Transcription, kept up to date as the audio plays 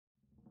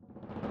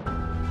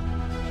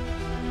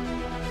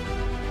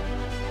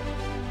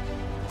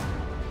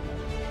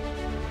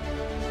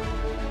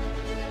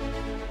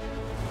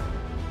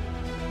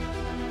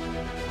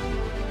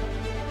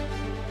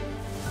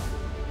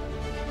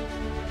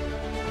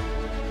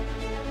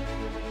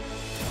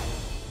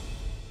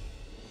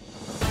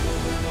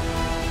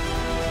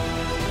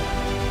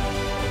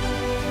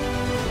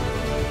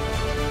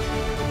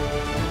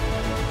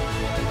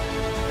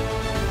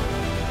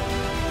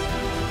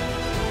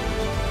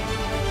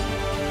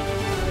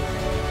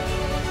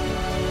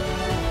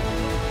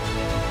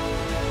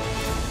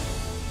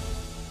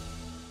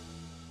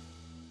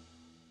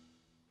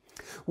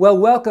Well,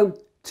 welcome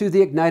to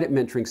the Ignited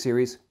Mentoring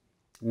Series.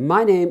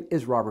 My name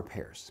is Robert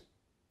Pears.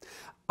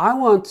 I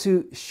want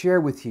to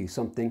share with you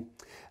something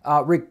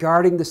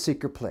regarding the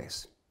secret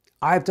place.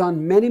 I've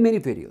done many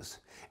videos,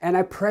 and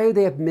I pray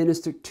they have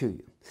ministered to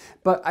you.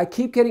 But I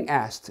keep getting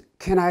asked,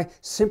 can I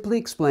simply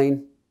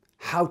explain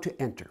how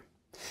to enter?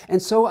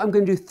 And so I'm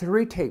going to do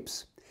 3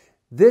 tapes.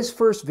 This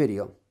first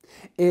video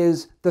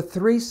is the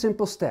 3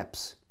 simple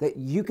steps that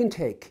you can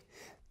take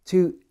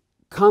to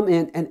come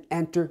in and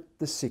enter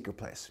the secret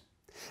place.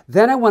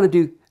 Then I want to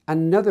do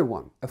another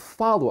one, a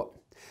follow-up.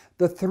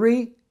 The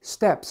 3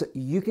 steps that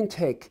you can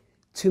take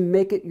to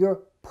make it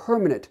your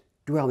permanent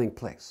dwelling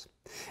place.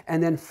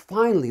 And then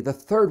finally, the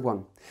third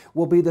one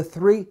will be the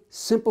 3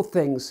 simple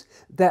things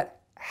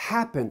that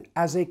happen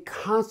as a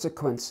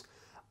consequence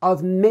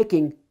of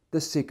making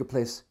the secret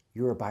place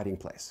your abiding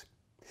place.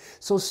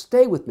 So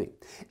stay with me.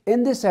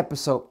 In this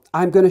episode,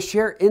 I'm going to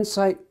share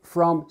insight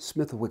from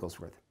Smith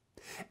Wigglesworth.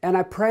 And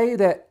I pray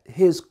that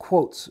his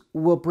quotes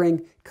will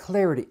bring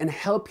clarity and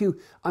help you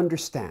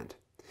understand.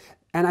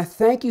 And I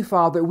thank you,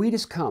 Father, we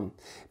just come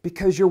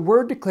because your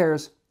word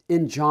declares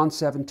in John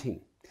 17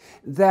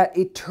 that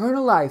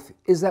eternal life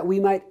is that we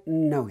might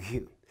know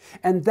you.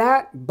 And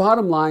that,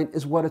 bottom line,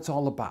 is what it's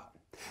all about.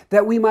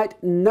 That we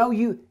might know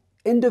you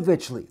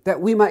individually,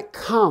 that we might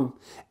come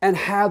and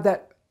have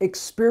that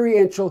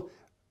experiential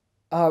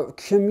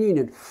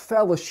communion,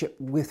 fellowship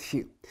with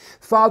you.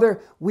 Father,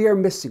 we are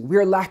missing, we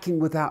are lacking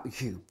without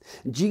you.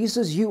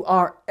 Jesus, you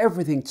are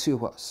everything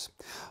to us.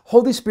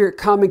 Holy Spirit,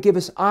 come and give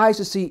us eyes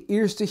to see,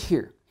 ears to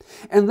hear.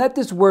 And let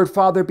this word,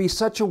 Father, be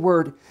such a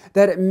word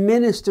that it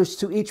ministers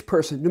to each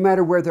person, no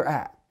matter where they're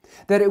at.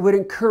 That it would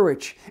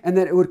encourage and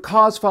that it would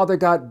cause, Father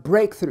God,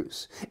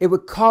 breakthroughs. It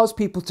would cause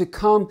people to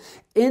come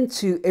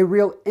into a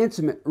real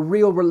intimate,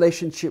 real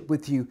relationship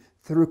with you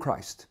through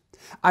Christ.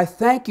 I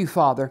thank you,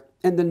 Father.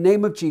 In the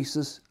name of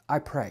Jesus, I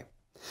pray.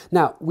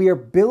 Now, we are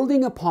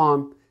building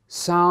upon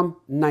Psalm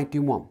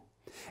 91,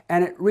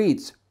 and it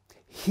reads,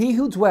 "He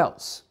who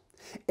dwells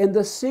in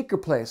the secret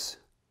place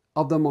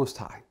of the Most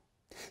High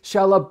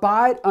shall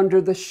abide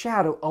under the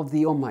shadow of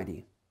the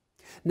Almighty."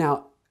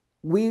 Now,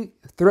 we,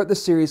 throughout the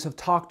series, have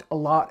talked a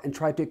lot and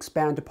tried to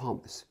expand upon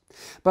this.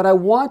 But I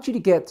want you to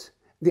get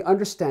the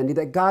understanding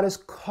that God is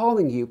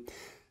calling you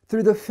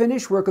through the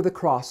finished work of the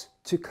cross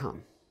to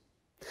come.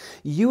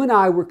 You and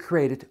I were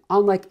created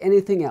unlike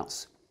anything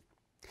else.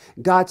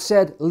 God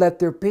said, "Let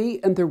there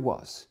be," and there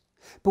was.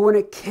 But when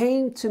it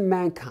came to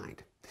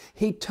mankind,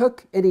 He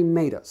took and He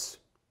made us.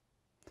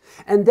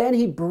 And then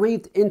He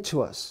breathed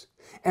into us,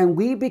 and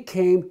we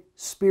became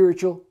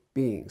spiritual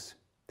beings.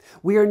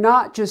 We are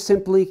not just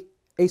simply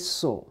a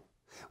soul,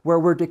 where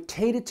we're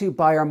dictated to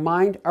by our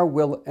mind, our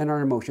will, and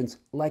our emotions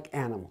like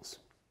animals.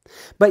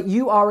 But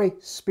you are a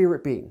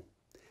spirit being.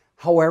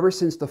 However,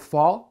 since the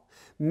fall,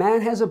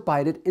 man has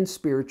abided in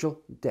spiritual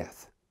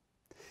death.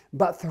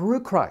 But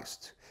through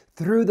Christ,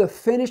 through the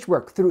finished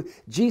work, through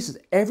Jesus,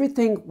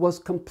 everything was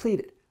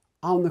completed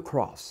on the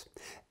cross.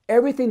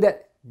 Everything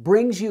that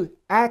brings you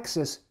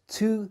access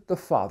to the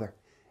Father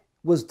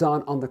was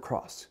done on the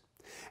cross.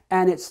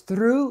 And it's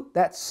through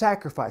that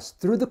sacrifice,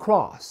 through the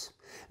cross,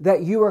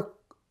 that you are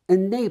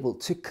enabled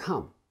to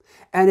come.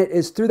 And it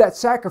is through that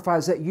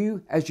sacrifice that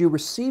you, as you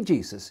receive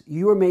Jesus,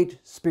 you are made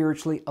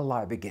spiritually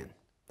alive again.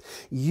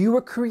 You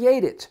were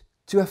created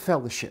to have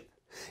fellowship.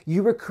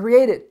 You were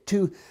created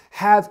to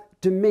have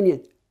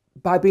dominion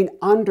by being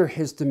under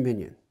His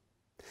dominion.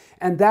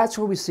 And that's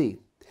where we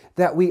see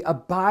that we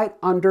abide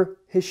under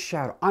His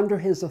shadow, under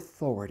His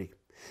authority.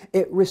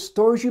 It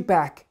restores you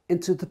back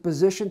into the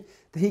position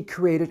that He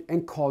created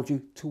and called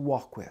you to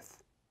walk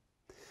with.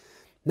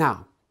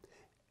 Now,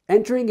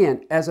 entering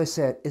in, as I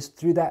said, is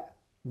through that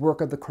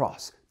work of the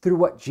cross, through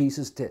what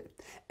Jesus did.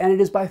 And it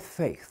is by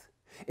faith.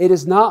 It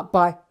is not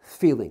by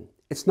feeling.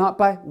 It's not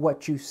by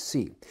what you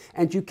see,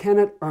 and you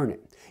cannot earn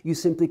it. You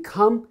simply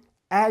come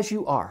as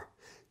you are,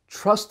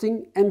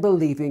 trusting and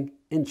believing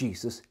in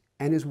Jesus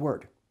and His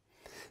Word.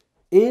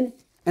 And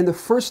the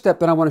first step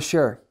that I want to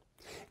share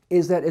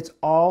is that it's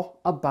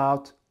all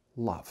about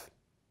love.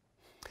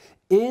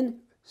 In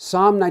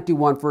Psalm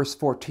 91, verse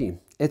 14,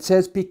 it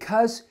says,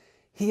 "Because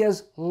He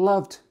has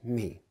loved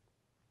me."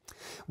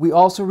 We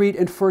also read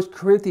in 1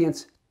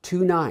 Corinthians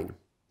 2:9,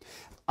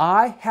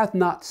 "Eye hath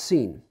not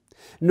seen,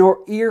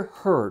 nor ear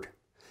heard,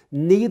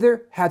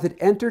 neither hath it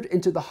entered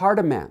into the heart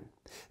of man,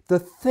 the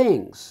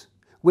things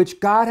which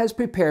God has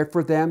prepared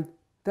for them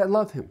that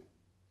love Him."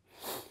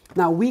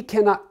 Now, we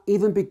cannot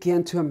even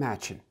begin to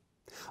imagine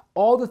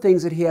all the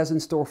things that He has in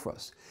store for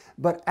us.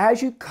 But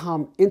as you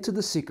come into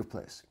the secret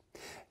place,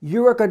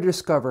 you are going to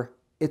discover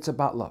it's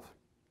about love.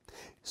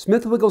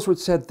 Smith Wigglesworth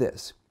said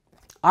this,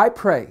 "I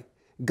pray,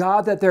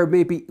 God, that there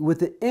may be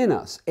within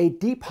us a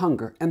deep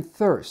hunger and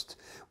thirst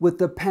with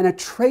the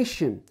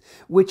penetration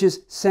which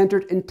is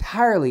centered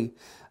entirely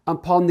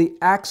upon the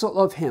axle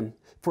of Him,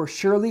 for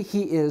surely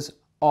He is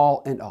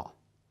all in all."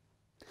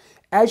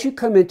 As you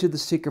come into the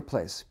secret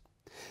place,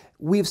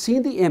 we've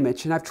seen the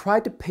image, and I've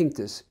tried to paint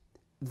this,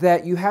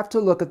 that you have to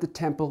look at the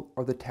temple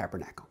or the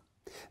tabernacle.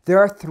 There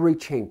are 3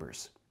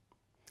 chambers.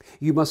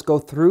 You must go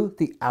through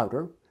the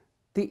outer,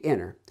 the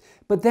inner.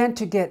 But then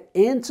to get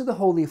into the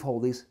Holy of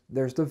Holies,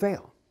 there's the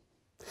veil.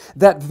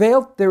 That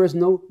veil, there is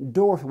no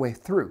doorway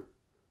through.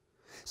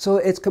 So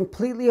it's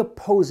completely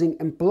opposing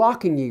and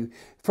blocking you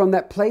from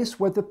that place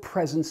where the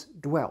presence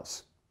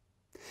dwells.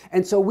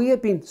 And so we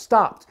have been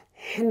stopped,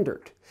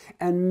 hindered,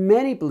 and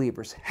many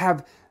believers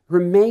have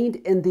remained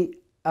in the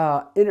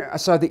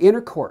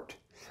inner court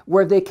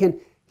where they can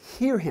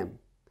hear Him.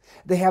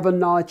 They have a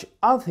knowledge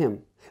of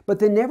Him, but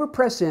they never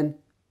press in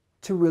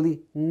to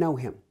really know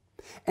Him.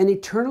 And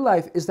eternal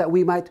life is that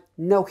we might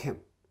know Him,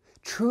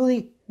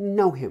 truly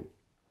know Him.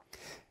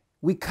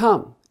 We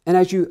come, and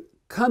as you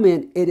come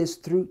in, it is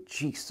through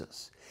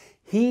Jesus.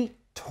 He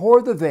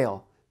tore the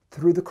veil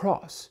through the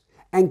cross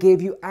and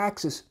gave you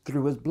access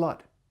through His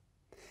blood.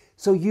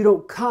 So you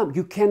don't come.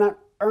 You cannot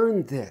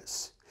earn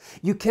this.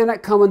 You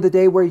cannot come on the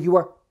day where you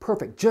are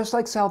perfect, just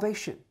like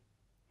salvation.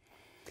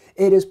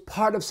 It is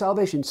part of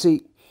salvation.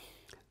 See,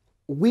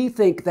 we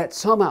think that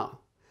somehow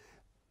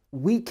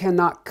we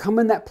cannot come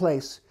in that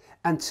place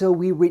until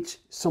we reach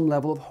some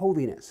level of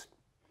holiness.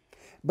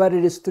 But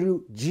it is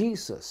through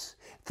Jesus,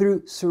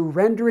 through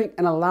surrendering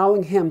and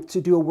allowing Him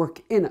to do a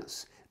work in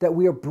us, that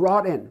we are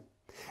brought in.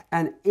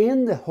 And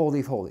in the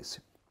Holy of Holies,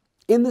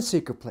 in the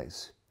secret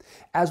place,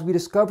 as we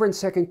discover in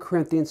 2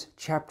 Corinthians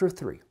chapter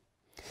 3,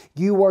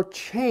 you are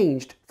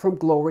changed from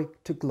glory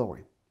to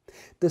glory.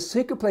 The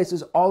secret place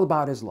is all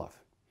about His love.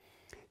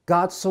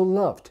 God so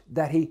loved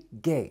that He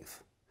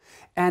gave.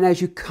 And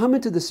as you come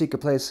into the secret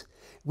place,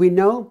 we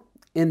know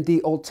in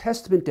the Old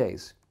Testament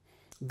days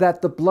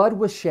that the blood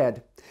was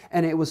shed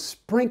and it was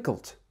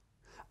sprinkled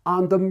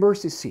on the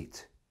mercy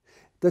seat,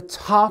 the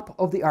top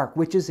of the ark,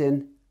 which is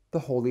in the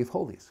Holy of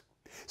Holies.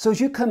 So as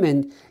you come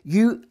in,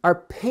 you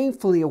are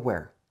painfully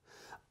aware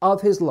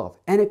of His love,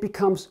 and it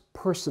becomes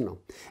personal.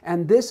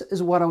 And this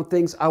is one of the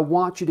things I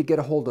want you to get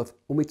a hold of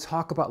when we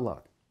talk about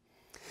love.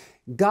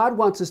 God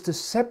wants us to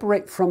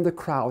separate from the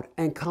crowd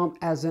and come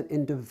as an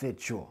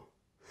individual.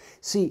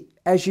 See,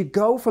 as you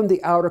go from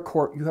the outer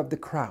court, you have the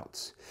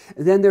crowds.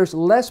 And then there's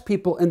less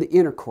people in the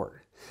inner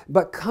court.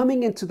 But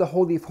coming into the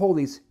Holy of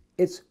Holies,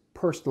 it's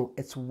personal.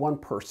 It's one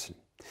person.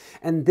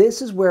 And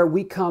this is where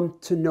we come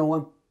to know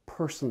Him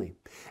personally.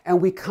 And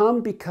we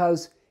come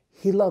because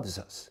He loves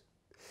us.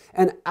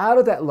 And out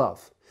of that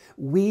love,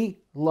 we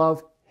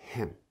love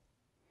Him.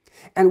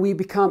 And we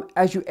become,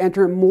 as you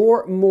enter,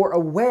 more and more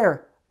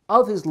aware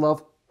of His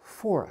love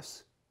for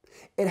us.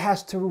 It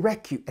has to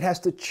wreck you. It has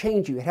to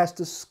change you. It has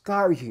to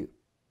scar you.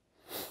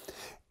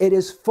 It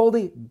is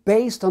fully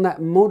based on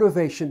that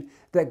motivation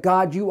that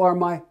God, you are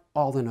my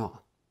all in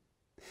all.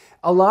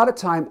 A lot of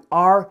time,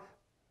 our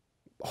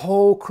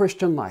whole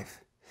Christian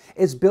life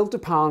is built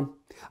upon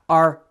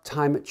our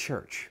time at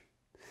church.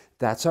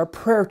 That's our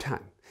prayer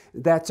time.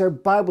 That's our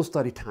Bible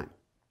study time.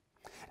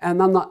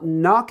 And I'm not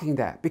knocking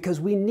that because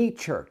we need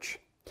church.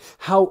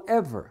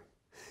 However,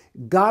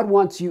 God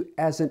wants you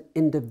as an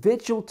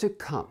individual to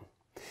come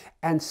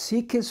and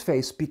seek His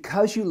face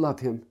because you love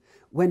Him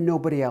when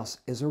nobody else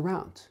is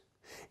around.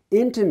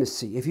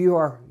 Intimacy, if you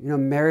are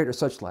married or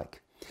such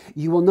like,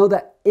 you will know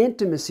that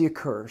intimacy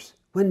occurs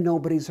when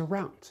nobody's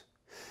around.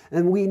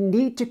 And we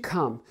need to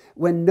come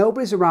when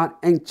nobody's around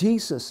and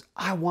Jesus,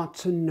 I want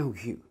to know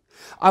you.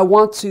 I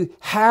want to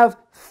have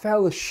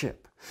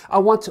fellowship. I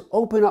want to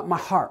open up my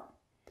heart.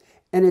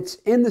 And it's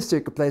in the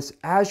secret place,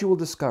 as you will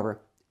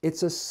discover,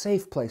 it's a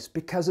safe place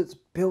because it's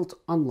built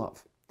on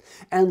love.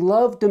 And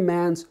love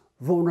demands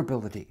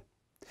vulnerability.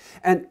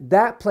 And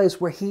that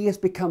place where He has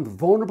become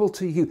vulnerable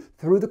to you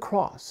through the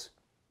cross,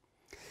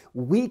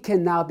 we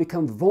can now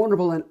become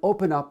vulnerable and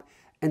open up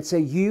and say,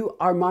 you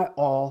are my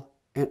all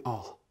in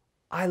all.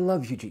 I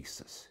love you,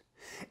 Jesus.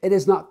 It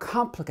is not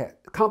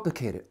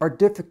complicated or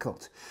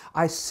difficult.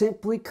 I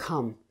simply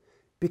come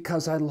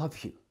because I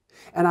love you.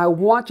 And I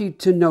want you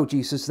to know,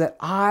 Jesus, that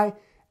I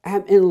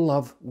am in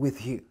love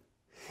with you.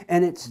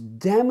 And it's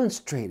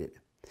demonstrated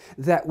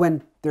that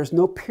when there's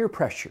no peer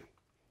pressure,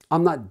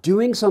 I'm not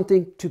doing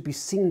something to be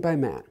seen by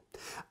man.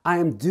 I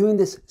am doing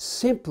this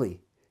simply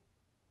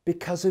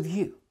because of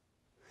you.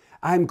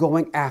 I'm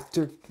going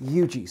after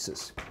you,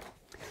 Jesus.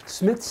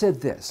 Smith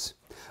said this,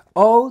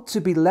 "Oh, to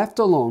be left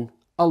alone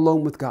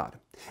with God."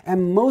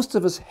 And most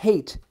of us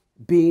hate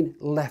being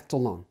left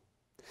alone.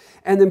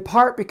 And in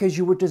part because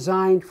you were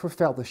designed for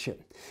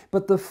fellowship.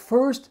 But the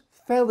first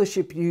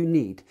fellowship you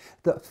need,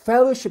 the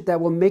fellowship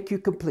that will make you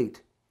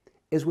complete,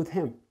 is with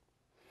Him.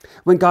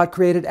 When God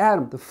created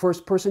Adam, the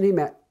first person He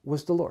met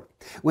was the Lord.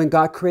 When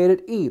God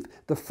created Eve,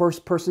 the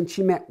first person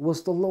she met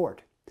was the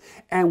Lord.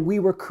 And we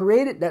were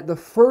created that the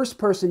first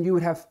person you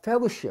would have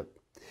fellowship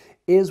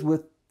is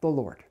with the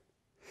Lord.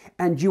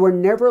 And you are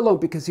never alone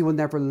because He will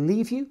never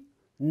leave you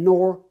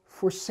nor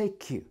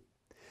forsake you.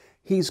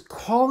 He's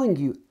calling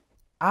you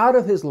out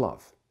of His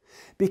love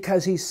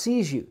because He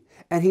sees you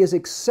and He has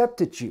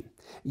accepted you.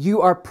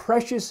 You are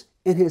precious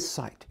in His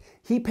sight.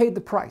 He paid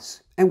the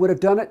price and would have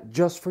done it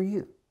just for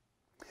you.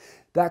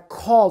 That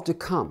call to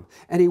come,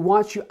 and He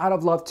wants you out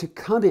of love to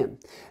come in,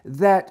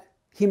 that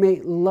He may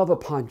love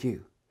upon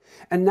you.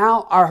 And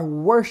now our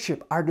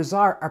worship, our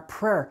desire, our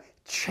prayer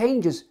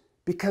changes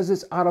because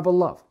it's out of a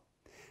love,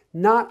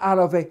 not out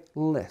of a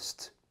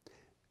list.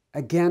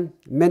 Again,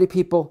 many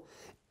people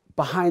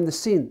behind the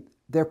scene,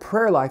 their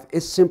prayer life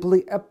is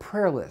simply a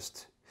prayer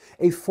list,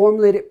 a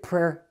formulated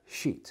prayer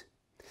sheet.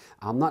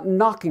 I'm not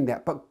knocking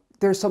that, but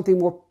there's something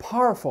more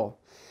powerful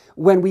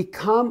when we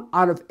come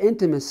out of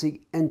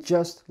intimacy and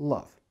just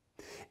love.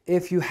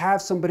 If you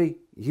have somebody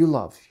you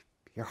love,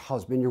 your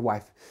husband, your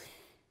wife,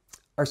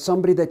 or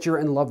somebody that you're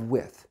in love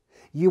with,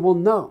 you will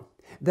know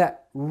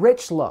that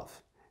rich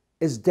love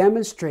is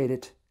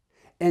demonstrated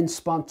in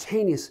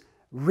spontaneous,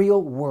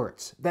 real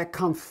words that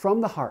come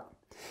from the heart,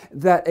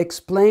 that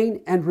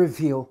explain and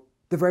reveal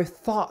the very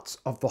thoughts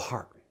of the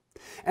heart.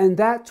 And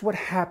that's what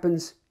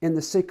happens in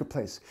the secret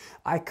place.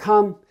 I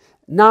come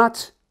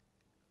not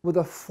with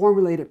a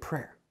formulated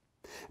prayer,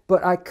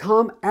 but I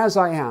come as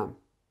I am,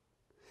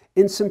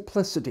 in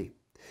simplicity,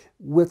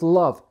 with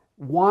love,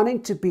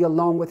 wanting to be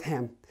alone with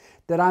Him,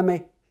 that I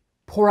may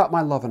pour out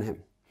my love on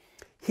Him.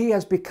 He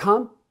has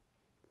become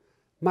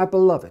my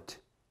beloved,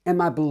 and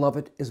my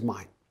beloved is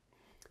mine.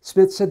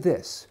 Smith said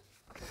this: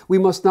 we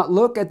must not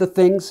look at the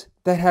things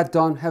that have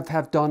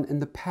done in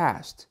the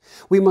past.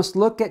 We must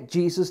look at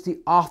Jesus, the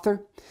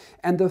author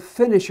and the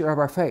finisher of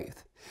our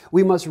faith.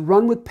 We must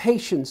run with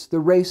patience the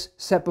race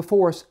set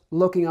before us,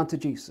 looking unto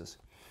Jesus.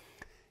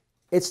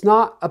 It's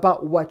not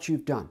about what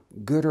you've done,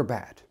 good or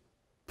bad.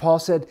 Paul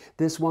said,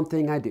 this one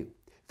thing I do,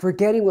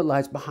 forgetting what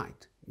lies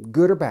behind,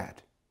 good or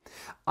bad.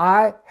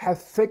 I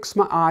have fixed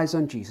my eyes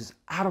on Jesus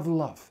out of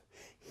love.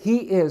 He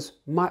is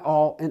my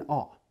all in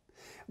all.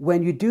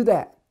 When you do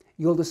that,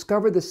 you'll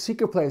discover the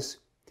secret place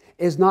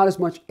is not as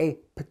much a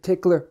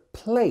particular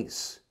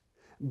place,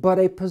 but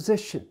a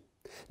position.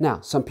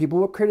 Now, some people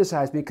will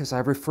criticize me because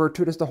I've referred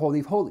to it as the Holy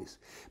of Holies,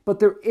 but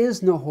there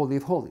is no Holy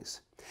of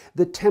Holies.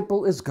 The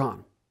temple is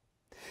gone.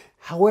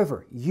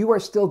 However, you are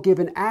still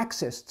given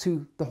access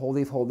to the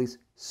Holy of Holies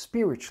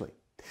spiritually.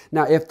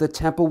 Now, if the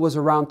temple was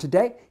around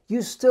today,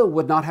 you still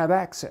would not have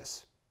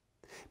access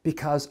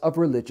because of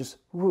religious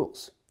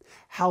rules.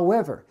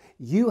 However,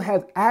 you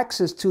have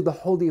access to the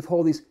Holy of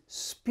Holies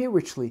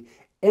spiritually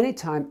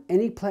anytime,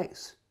 any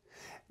place.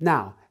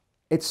 Now,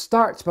 it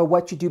starts by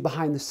what you do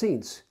behind the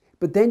scenes,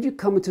 but then you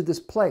come into this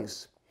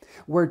place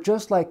where,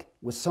 just like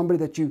with somebody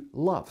that you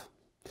love,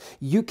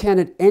 you can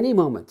at any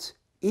moment,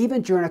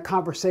 even during a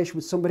conversation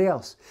with somebody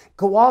else,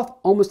 go off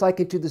almost like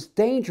into this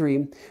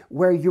daydream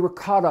where you were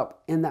caught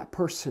up in that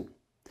person.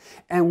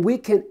 And we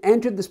can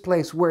enter this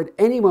place where at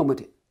any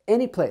moment,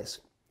 any place,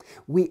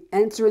 we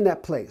enter in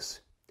that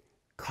place,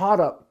 caught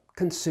up,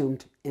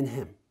 consumed in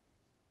Him.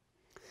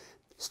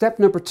 Step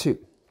number 2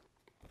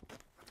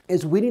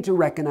 is we need to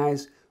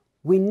recognize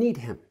we need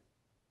Him.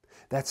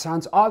 That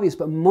sounds obvious,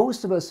 but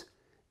most of us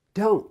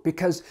don't,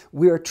 because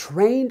we are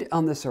trained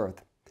on this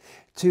earth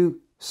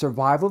to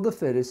survival of the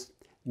fittest,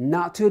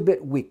 not to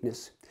admit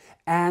weakness,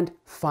 and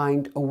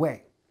find a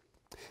way.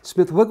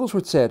 Smith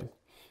Wigglesworth said,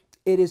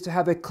 it is to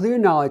have a clear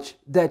knowledge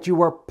that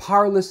you are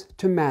powerless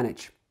to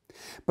manage,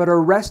 but a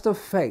rest of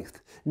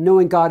faith,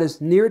 knowing God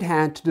is near at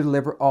hand to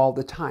deliver all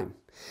the time.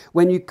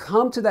 When you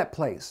come to that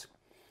place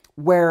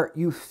where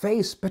you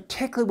face,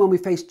 particularly when we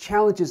face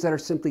challenges that are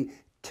simply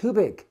too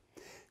big,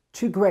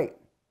 too great,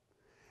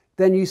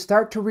 then you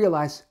start to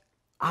realize,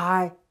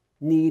 I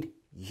need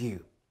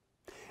you.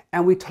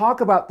 And we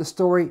talk about the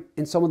story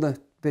in some of the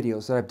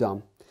videos that I've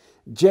done,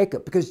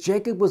 Jacob, because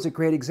Jacob was a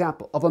great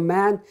example of a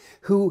man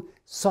who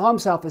saw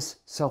himself as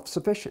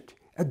self-sufficient,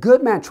 a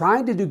good man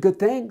trying to do good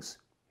things.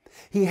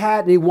 He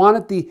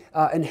wanted the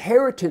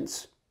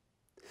inheritance,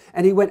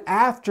 and he went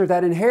after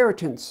that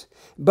inheritance.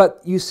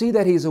 But you see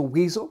that he's a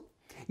weasel.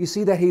 You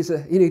see that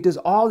he does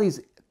all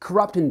these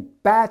corrupt and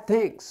bad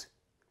things.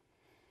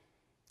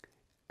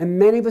 And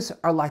many of us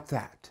are like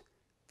that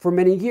for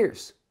many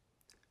years.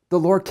 The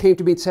Lord came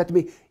to me and said to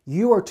me,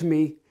 you are to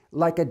me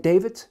like a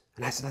David.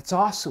 And I said, that's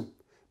awesome.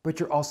 But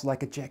you're also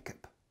like a Jacob.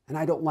 And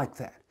I don't like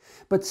that.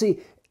 But see,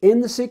 in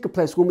the secret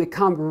place, when we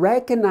come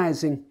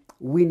recognizing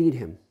we need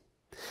Him,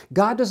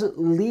 God doesn't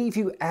leave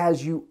you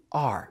as you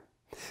are,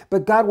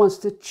 but God wants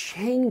to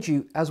change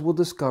you, as we'll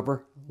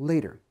discover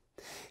later.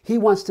 He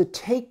wants to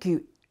take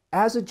you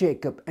as a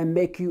Jacob and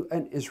make you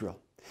an Israel.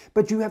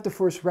 But you have to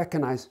first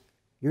recognize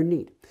your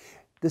need.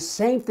 The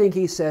same thing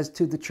He says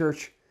to the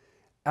church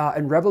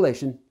in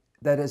Revelation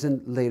that is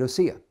in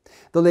Laodicea.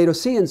 The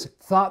Laodiceans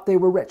thought they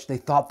were rich. They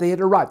thought they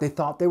had arrived. They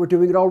thought they were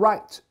doing it all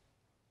right.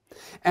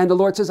 And the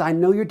Lord says, I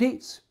know your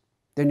deeds.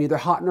 They're neither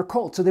hot nor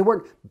cold. So they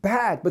weren't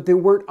bad, but they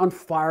weren't on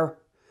fire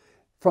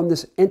from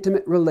this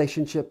intimate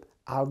relationship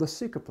out of the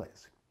secret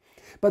place.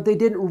 But they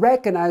didn't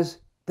recognize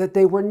that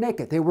they were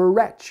naked. They were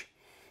wretched.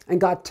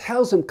 And God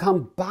tells them,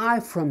 come buy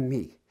from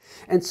me.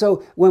 And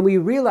so when we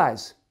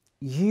realize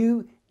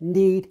you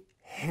need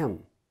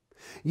Him,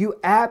 you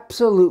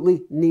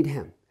absolutely need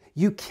Him.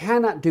 You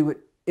cannot do it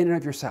in and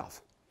of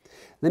yourself.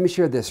 Let me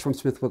share this from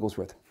Smith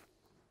Wigglesworth.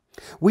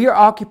 We are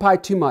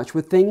occupied too much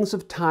with things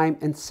of time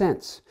and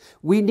sense.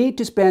 We need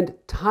to spend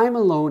time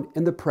alone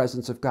in the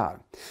presence of God.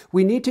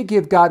 We need to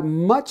give God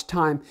much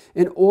time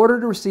in order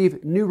to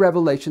receive new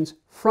revelations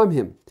from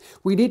Him.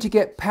 We need to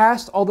get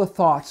past all the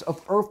thoughts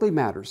of earthly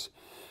matters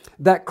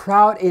that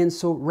crowd in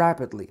so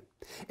rapidly.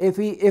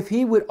 If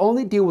he would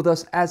only deal with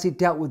us as He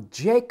dealt with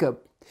Jacob,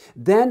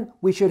 then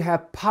we should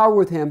have power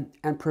with Him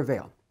and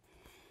prevail.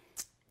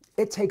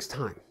 It takes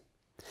time.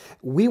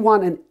 We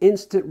want an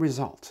instant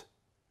result.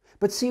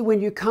 But see, when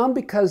you come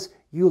because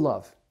you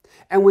love,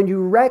 and when you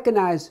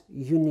recognize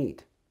you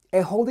need,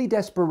 a holy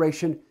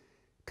desperation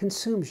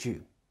consumes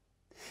you,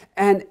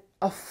 and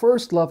a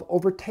first love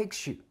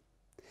overtakes you,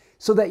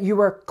 so that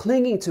you are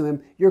clinging to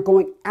Him, you're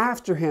going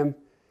after Him,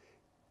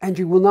 and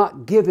you will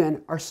not give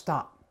in or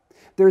stop.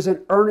 There's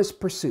an earnest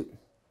pursuit.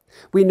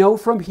 We know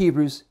from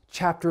Hebrews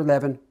chapter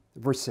 11,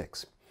 verse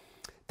 6,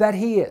 that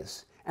He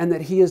is, and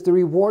that He is the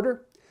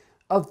rewarder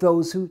of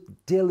those who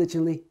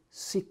diligently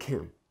seek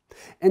Him.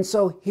 And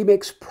so He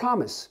makes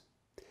promise,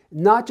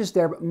 not just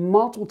there, but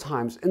multiple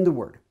times in the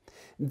Word,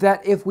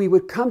 that if we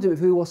would come to Him,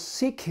 if we will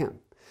seek Him,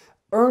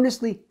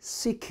 earnestly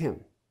seek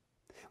Him.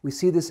 We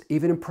see this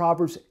even in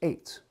Proverbs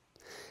 8,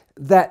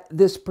 that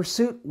this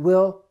pursuit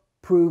will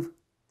prove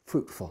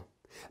fruitful,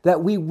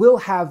 that we will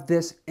have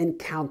this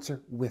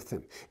encounter with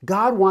Him.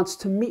 God wants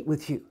to meet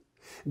with you.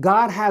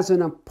 God has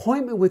an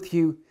appointment with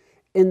you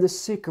in the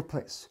secret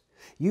place.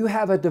 You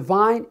have a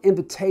divine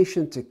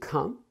invitation to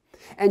come,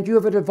 and you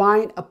have a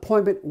divine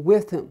appointment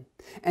with Him.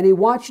 And He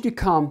wants you to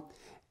come,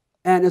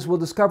 and as we'll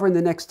discover in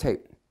the next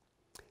tape,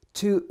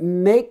 to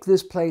make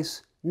this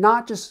place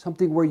not just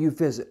something where you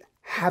visit,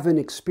 have an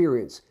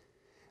experience,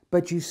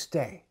 but you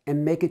stay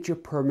and make it your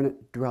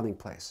permanent dwelling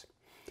place.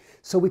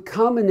 So we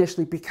come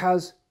initially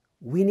because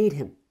we need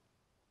Him.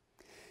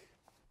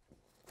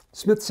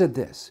 Smith said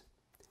this,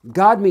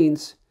 God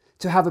means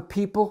to have a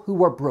people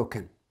who are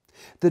broken.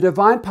 The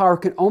divine power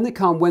can only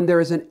come when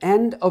there is an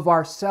end of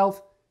our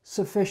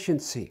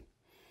self-sufficiency.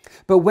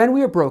 But when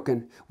we are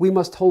broken, we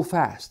must hold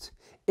fast.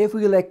 If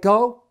we let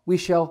go, we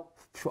shall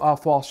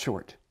fall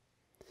short.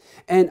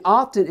 And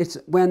often it's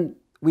when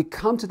we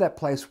come to that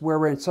place where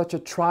we're in such a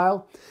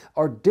trial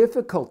or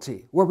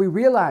difficulty, where we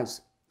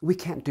realize we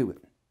can't do it,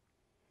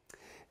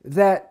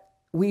 that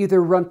we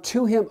either run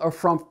to Him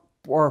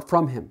or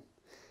from Him.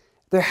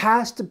 There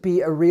has to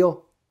be a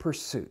real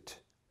pursuit.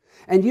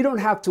 And you don't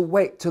have to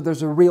wait till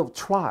there's a real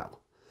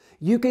trial.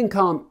 You can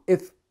come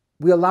if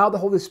we allow the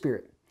Holy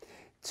Spirit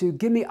to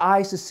give me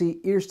eyes to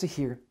see, ears to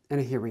hear, and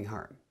a hearing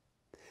heart.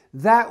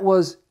 That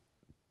was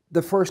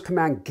the first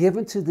command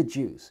given to the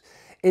Jews,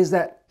 is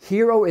that,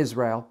 hear, O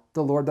Israel,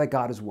 the Lord thy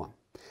God is one.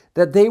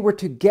 That they were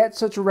to get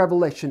such a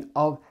revelation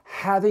of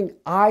having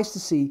eyes to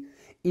see,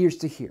 ears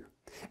to hear.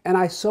 And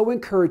I so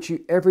encourage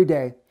you every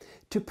day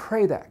to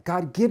pray that.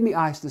 God, give me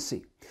eyes to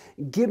see.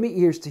 Give me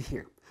ears to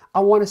hear. I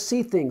want to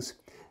see things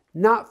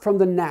not from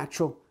the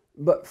natural,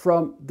 but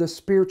from the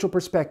spiritual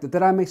perspective,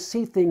 that I may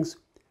see things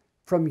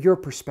from your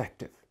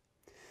perspective,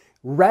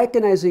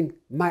 recognizing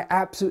my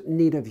absolute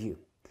need of you.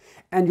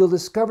 And you'll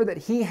discover that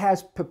He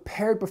has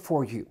prepared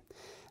before you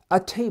a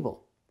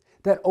table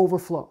that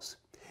overflows.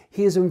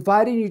 He is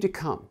inviting you to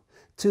come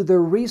to the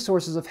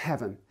resources of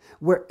heaven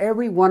where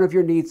every one of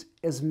your needs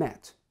is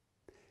met.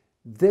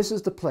 This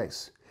is the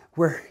place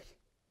where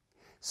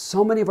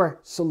so many of our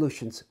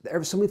solutions,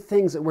 so many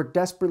things that we're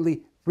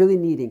desperately really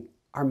needing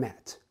are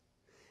met.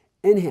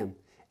 In Him,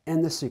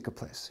 in the secret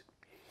place.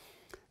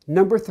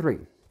 Number 3,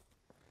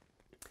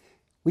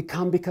 we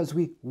come because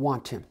we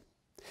want Him.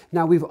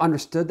 Now we've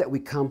understood that we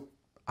come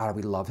out of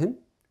we love Him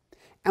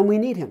and we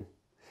need Him.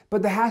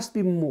 But there has to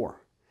be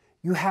more.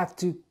 You have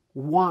to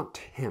want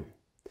Him.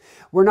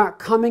 We're not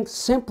coming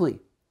simply,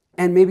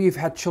 and maybe you've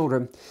had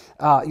children,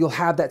 you'll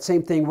have that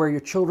same thing where your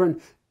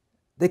children,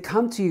 they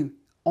come to you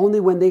only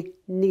when they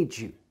need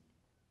you.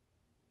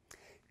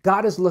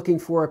 God is looking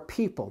for a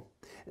people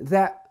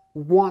that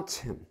wants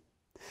Him,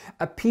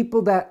 a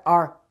people that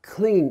are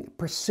clinging,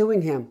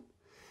 pursuing Him,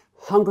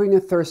 hungering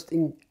and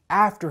thirsting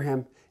after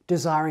Him,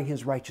 desiring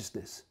His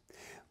righteousness.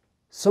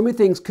 So many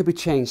things could be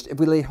changed if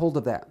we lay hold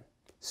of that.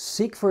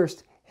 Seek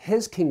first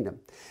His kingdom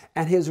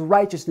and His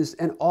righteousness,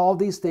 and all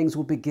these things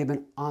will be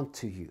given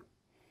unto you.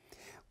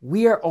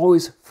 We are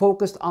always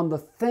focused on the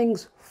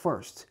things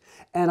first.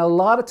 And a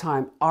lot of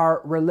time,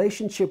 our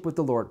relationship with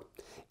the Lord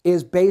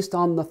is based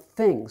on the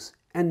things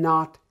and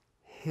not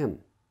Him.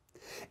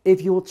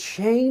 If you will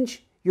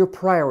change your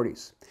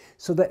priorities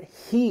so that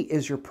He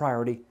is your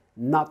priority,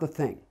 not the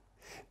thing.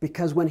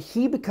 Because when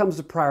He becomes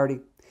the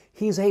priority,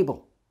 He's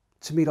able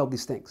to meet all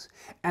these things.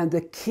 And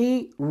the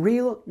key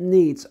real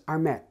needs are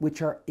met,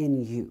 which are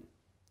in you.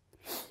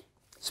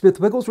 Smith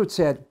Wigglesworth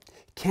said,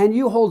 can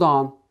you hold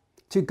on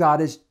to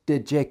God as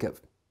did Jacob?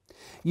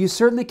 You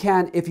certainly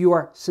can if you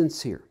are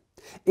sincere,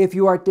 if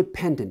you are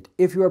dependent,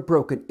 if you are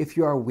broken, if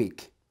you are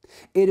weak.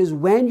 It is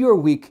when you are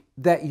weak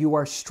that you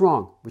are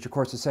strong, which of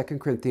course is 2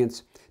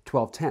 Corinthians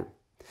 12:10.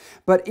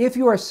 But if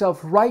you are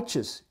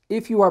self-righteous,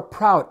 if you are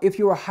proud, if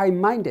you are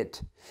high-minded,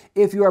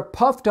 if you are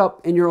puffed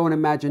up in your own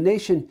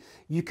imagination,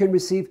 you can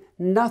receive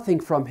nothing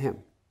from him.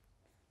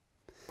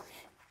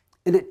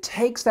 And it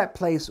takes that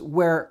place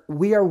where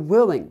we are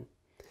willing,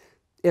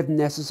 if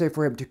necessary,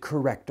 for him to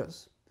correct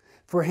us,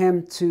 for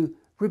him to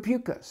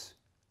rebuke us.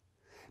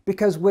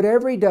 Because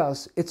whatever he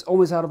does, it's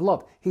always out of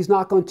love. He's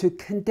not going to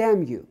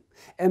condemn you.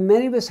 And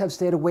many of us have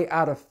stayed away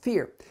out of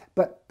fear,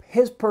 but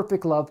his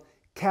perfect love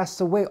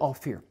casts away all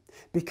fear.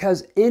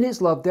 Because in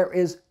his love, there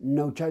is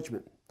no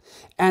judgment.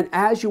 And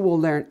as you will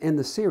learn in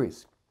the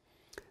series,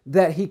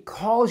 that he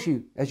calls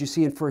you, as you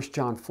see in 1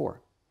 John 4,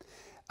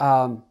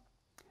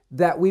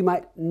 that we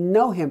might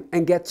know him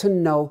and get to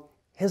know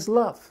his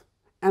love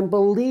and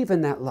believe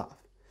in that love.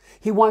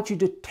 He wants you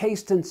to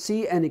taste and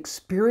see and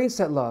experience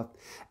that love,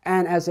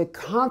 and as a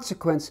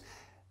consequence,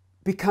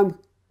 become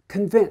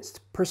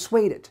convinced,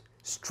 persuaded,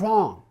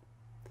 strong.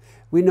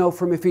 We know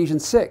from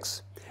Ephesians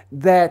 6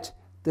 that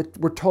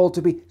we're told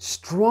to be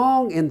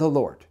strong in the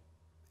Lord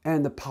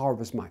and the power of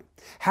his might.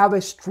 Have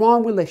a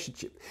strong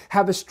relationship.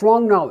 Have a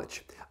strong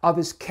knowledge of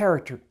his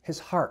character, his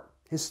heart,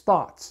 his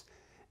thoughts.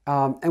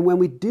 And when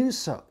we do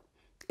so,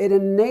 it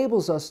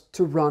enables us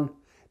to run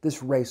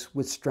this race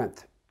with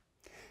strength.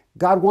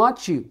 God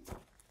wants you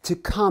to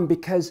come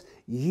because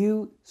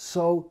you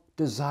so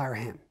desire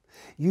him.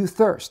 You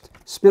thirst.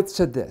 Smith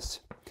said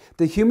this: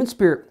 the human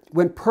spirit,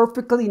 when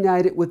perfectly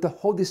united with the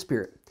Holy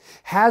Spirit,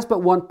 has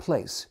but one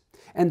place,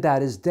 and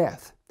that is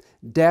death.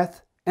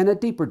 Death and a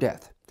deeper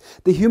death.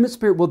 The human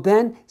spirit will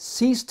then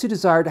cease to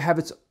desire to have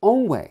its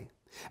own way,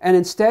 and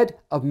instead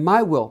of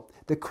my will,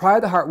 the cry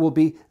of the heart will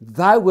be,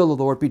 thy will, O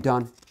Lord, be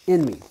done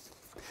in me.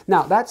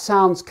 Now, that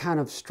sounds kind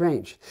of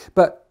strange,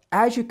 but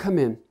as you come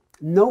in,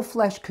 no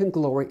flesh can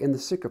glory in the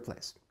secret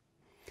place.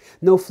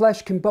 No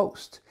flesh can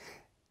boast.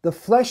 The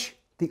flesh,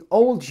 the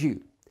old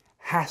you,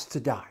 has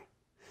to die.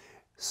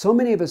 So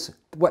many of us,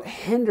 what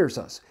hinders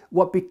us,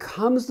 what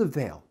becomes the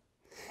veil,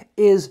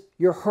 is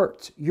your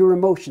hurts, your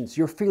emotions,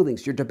 your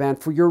feelings, your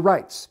demand for your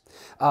rights,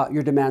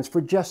 your demands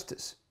for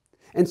justice.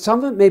 And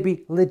some of it may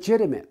be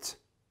legitimate.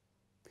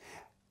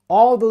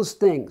 All those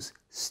things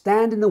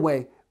stand in the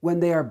way when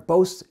they are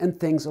boasts and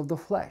things of the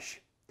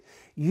flesh.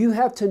 You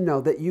have to know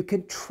that you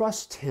can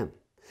trust him,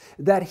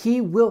 that he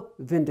will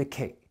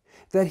vindicate,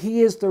 that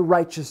he is the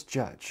righteous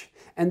judge,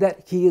 and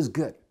that he is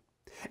good.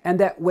 And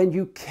that when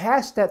you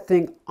cast that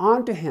thing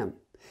onto him,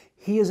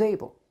 he is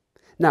able.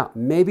 Now,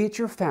 maybe it's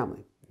your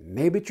family,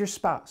 maybe it's your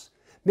spouse,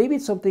 maybe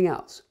it's something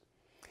else.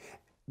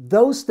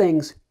 Those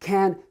things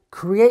can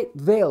create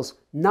veils,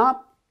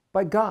 not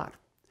by God,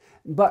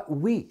 but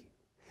we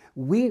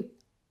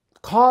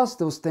cause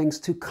those things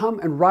to come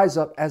and rise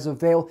up as a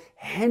veil,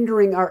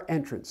 hindering our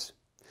entrance.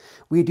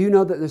 We do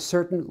know that there's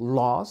certain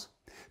laws.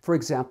 For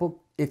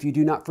example, if you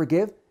do not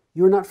forgive,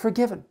 you're not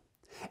forgiven.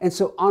 And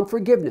so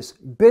unforgiveness,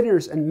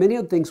 bitterness, and many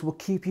other things will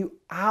keep you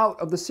out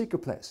of the secret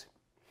place.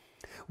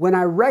 When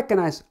I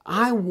recognize,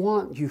 I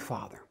want you,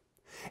 Father,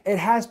 it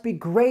has to be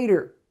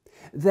greater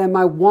than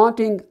my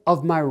wanting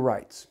of my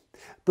rights,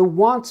 the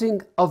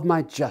wanting of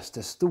my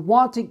justice, the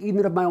wanting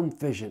even of my own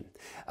vision,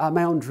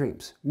 my own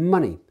dreams,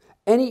 money,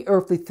 any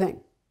earthly thing.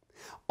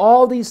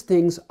 All these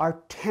things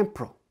are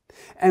temporal,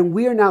 and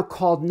we are now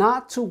called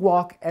not to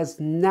walk as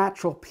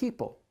natural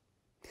people,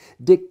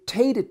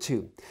 dictated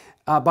to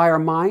by our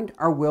mind,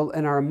 our will,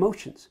 and our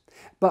emotions,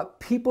 but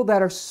people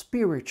that are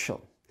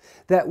spiritual,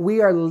 that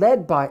we are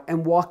led by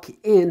and walk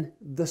in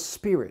the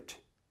Spirit.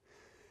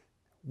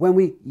 When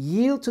we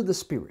yield to the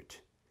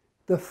Spirit,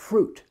 the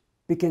fruit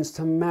begins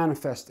to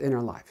manifest in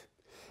our life.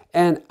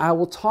 And I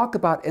will talk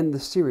about in the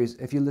series,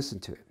 if you listen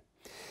to it,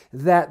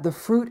 that the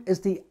fruit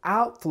is the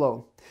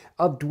outflow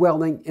of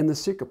dwelling in the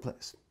secret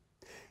place.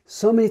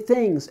 So many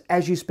things,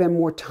 as you spend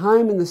more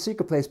time in the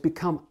secret place,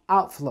 become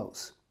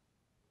outflows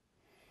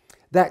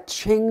that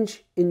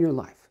change in your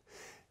life.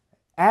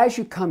 As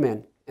you come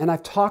in, and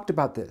I've talked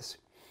about this,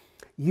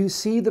 you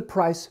see the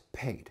price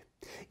paid.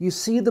 You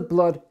see the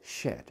blood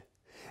shed.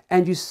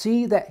 And you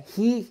see that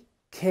he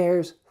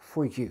cares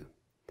for you.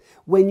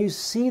 When you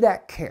see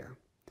that care,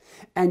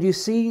 and you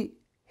see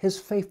his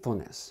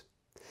faithfulness,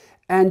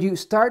 and you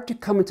start to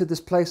come into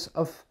this place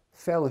of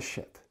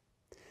fellowship,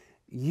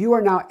 you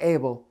are now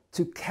able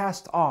to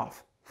cast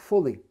off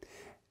fully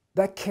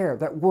that care,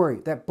 that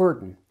worry, that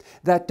burden,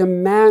 that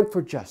demand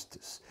for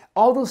justice,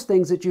 all those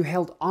things that you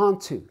held on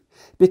to.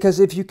 Because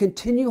if you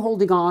continue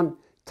holding on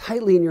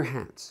tightly in your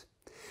hands,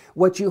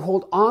 what you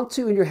hold on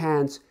to in your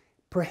hands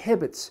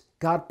prohibits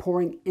God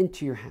pouring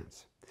into your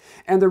hands.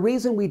 And the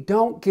reason we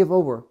don't give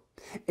over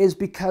is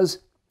because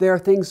there are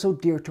things so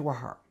dear to our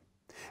heart.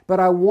 But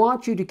I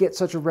want you to get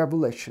such a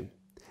revelation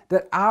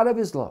that out of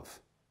his love,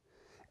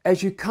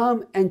 as you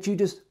come and you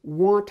just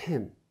want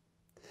him,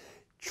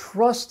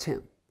 trust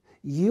him,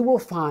 you will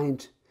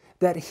find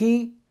that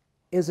he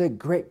is a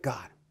great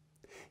God.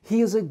 He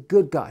is a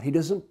good God. He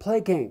doesn't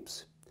play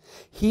games.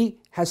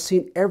 He has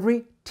seen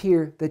every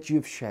tear that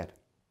you've shed.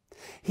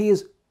 He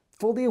is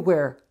fully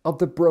aware of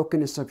the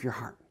brokenness of your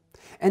heart.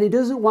 And he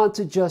doesn't want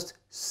to just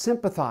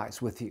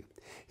sympathize with you.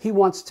 He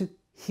wants to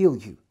heal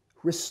you,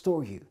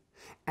 restore you,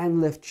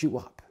 and lift you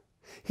up.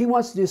 He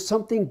wants to do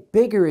something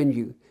bigger in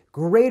you,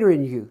 greater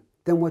in you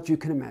than what you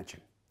can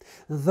imagine.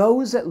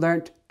 Those that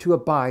learned to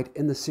abide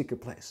in the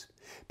secret place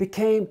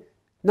became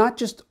not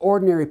just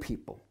ordinary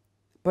people,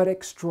 but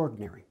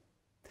extraordinary.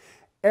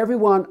 Every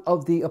one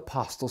of the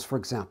apostles, for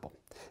example,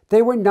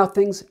 they were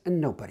nothings and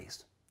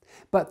nobodies.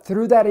 But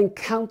through that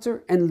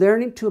encounter and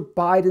learning to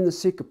abide in the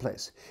secret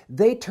place,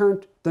 they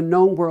turned the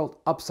known world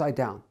upside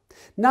down,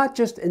 not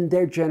just in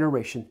their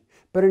generation,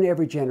 but in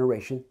every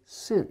generation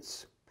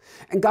since.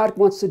 And God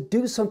wants to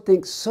do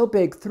something so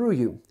big through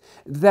you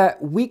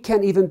that we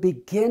can't even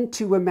begin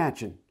to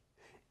imagine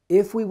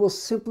if we will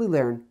simply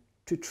learn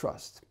to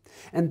trust.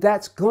 And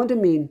that's going to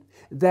mean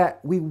that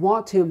we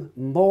want Him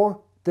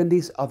more than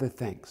these other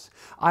things.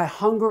 I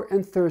hunger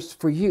and thirst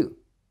for you.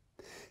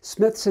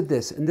 Smith said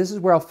this, and this is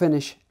where I'll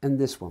finish in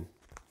this one.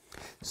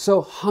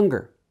 So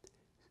hungry,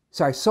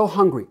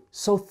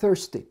 so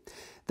thirsty,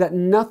 that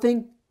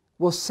nothing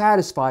will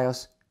satisfy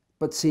us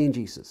but seeing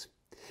Jesus.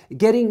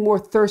 Getting more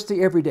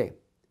thirsty every day,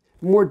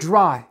 more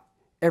dry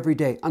every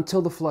day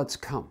until the floods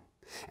come.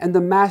 And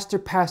the Master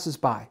passes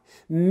by,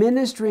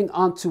 ministering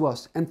unto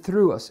us and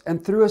through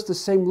us the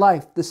same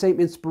life, the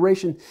same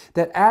inspiration,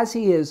 that as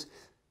He is,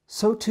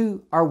 so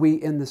too are we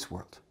in this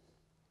world.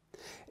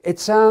 It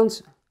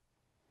sounds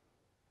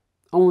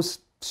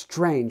almost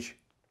strange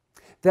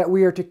that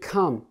we are to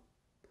come,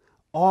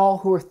 all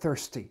who are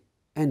thirsty,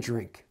 and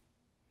drink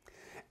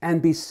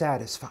and be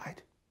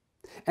satisfied.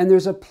 And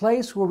there's a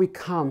place where we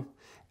come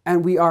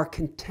and we are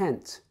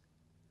content.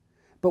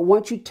 But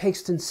once you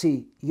taste and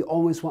see, you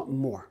always want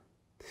more.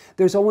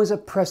 There's always a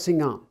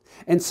pressing on.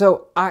 And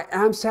so I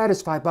am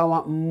satisfied, but I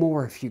want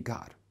more of you,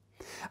 God.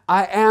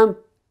 I am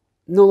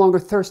no longer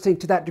thirsting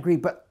to that degree,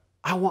 but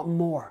I want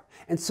more.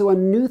 And so a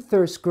new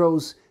thirst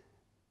grows,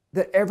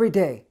 that every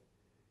day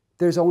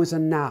there's always a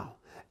now.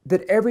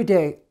 That every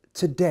day,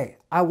 today,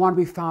 I want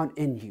to be found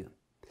in you.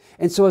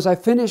 And so as I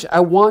finish, I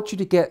want you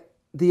to get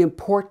the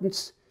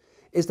importance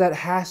is that it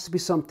has to be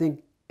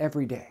something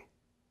every day.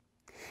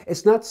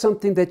 It's not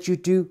something that you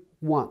do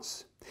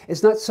once.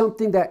 It's not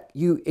something that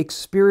you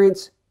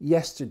experienced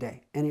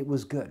yesterday and it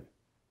was good.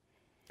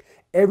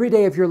 Every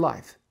day of your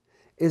life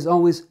is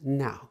always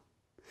now.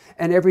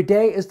 And every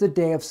day is the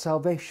day of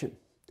salvation.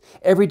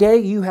 Every day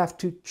you have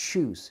to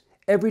choose.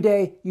 Every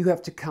day you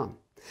have to come.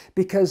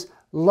 Because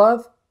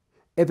love,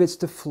 if it's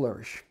to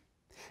flourish,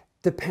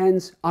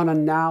 depends on a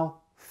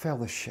now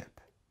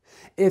fellowship.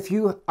 If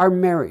you are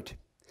married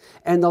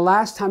and the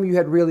last time you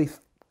had really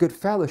good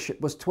fellowship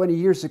was 20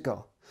 years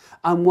ago,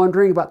 I'm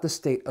wondering about the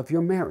state of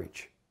your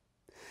marriage.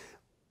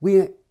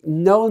 We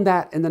know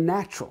that in the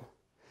natural.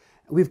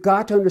 We've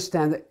got to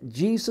understand that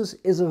Jesus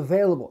is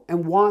available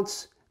and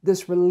wants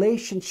this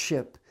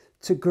relationship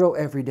to grow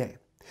every day,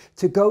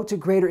 to go to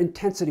greater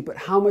intensity. But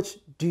how much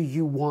do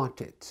you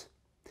want it?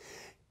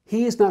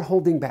 He is not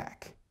holding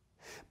back,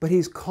 but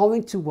He's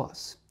calling to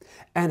us.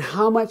 And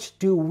how much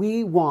do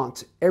we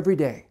want every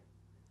day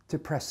to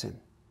press in?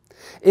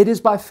 It is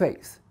by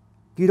faith.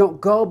 You don't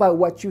go by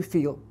what you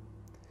feel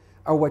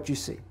or what you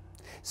see.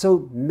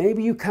 So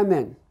maybe you come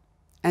in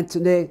and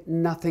today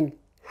nothing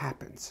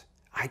happens.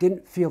 I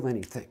didn't feel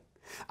anything.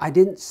 I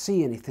didn't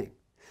see anything.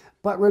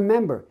 But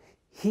remember,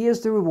 He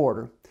is the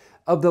rewarder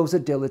of those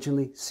that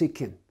diligently seek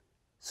Him.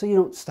 So you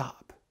don't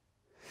stop.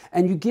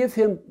 And you give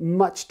Him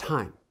much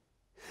time.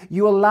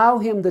 You allow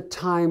Him the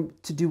time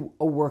to do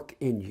a work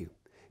in you.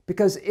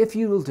 Because if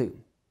you will do,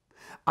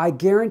 I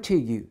guarantee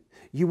you,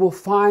 you will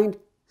find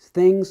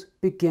things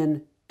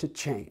begin to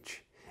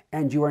change.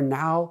 And you are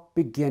now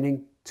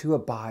beginning to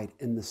abide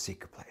in the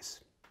secret place.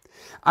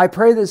 I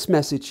pray this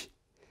message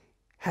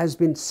has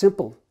been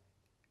simple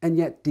and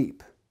yet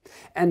deep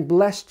and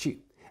blessed you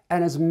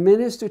and has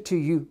ministered to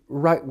you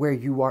right where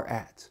you are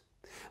at.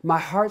 My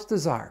heart's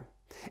desire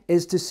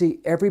is to see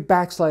every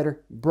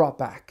backslider brought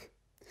back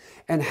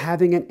and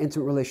having an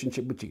intimate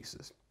relationship with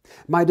Jesus.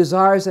 My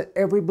desire is that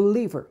every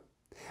believer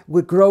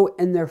would grow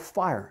in their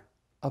fire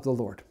of the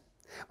Lord,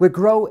 would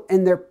grow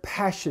in their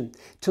passion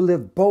to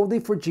live boldly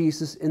for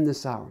Jesus in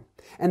this hour,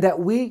 and that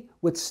we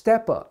would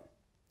step up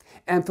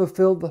and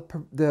fulfill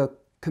the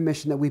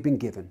commission that we've been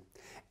given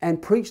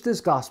and preach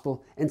this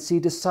gospel and see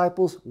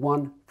disciples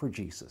won for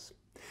Jesus.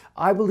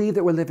 I believe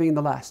that we're living in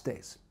the last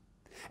days,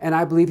 and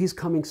I believe He's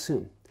coming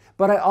soon.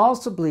 But I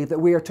also believe that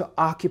we are to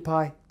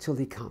occupy till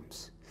He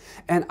comes.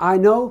 And I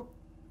know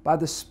by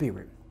the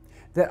Spirit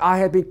that I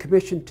have been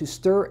commissioned to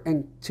stir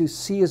and to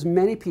see as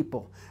many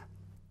people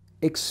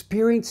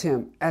experience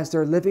Him as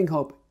their living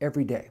hope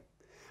every day.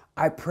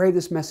 I pray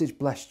this message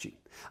blessed you.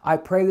 I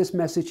pray this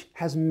message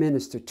has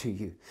ministered to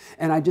you.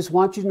 And I just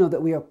want you to know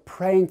that we are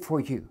praying for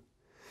you.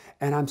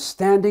 And I'm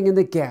standing in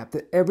the gap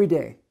that every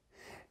day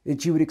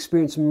that you would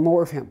experience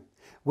more of Him.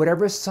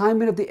 Whatever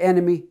assignment of the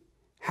enemy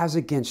has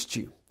against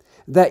you,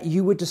 that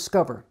you would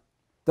discover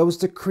those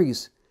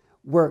decrees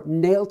were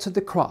nailed to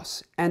the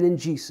cross and in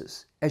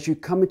Jesus. As you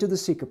come into the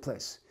secret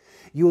place,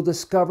 you will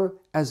discover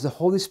as the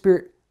Holy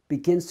Spirit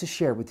begins to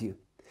share with you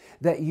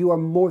that you are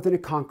more than a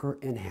conqueror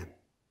in Him.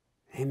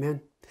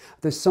 Amen.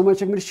 There's so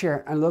much I'm going to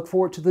share. I look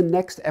forward to the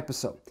next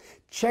episode.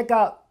 Check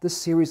out the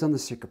series on the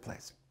secret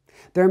place.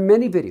 There are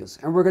many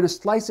videos, and we're going to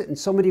slice it in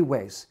so many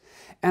ways.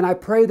 And I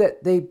pray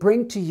that they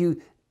bring to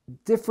you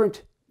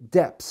different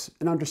depths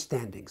and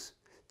understandings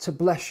to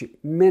bless you,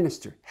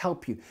 minister,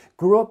 help you,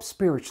 grow up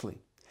spiritually,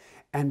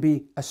 and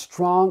be a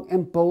strong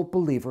and bold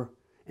believer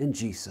in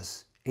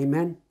Jesus.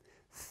 Amen.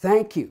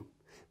 Thank you.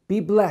 Be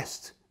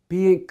blessed.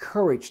 Be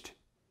encouraged.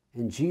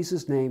 In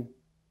Jesus' name,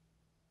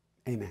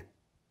 amen.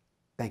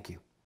 Thank you.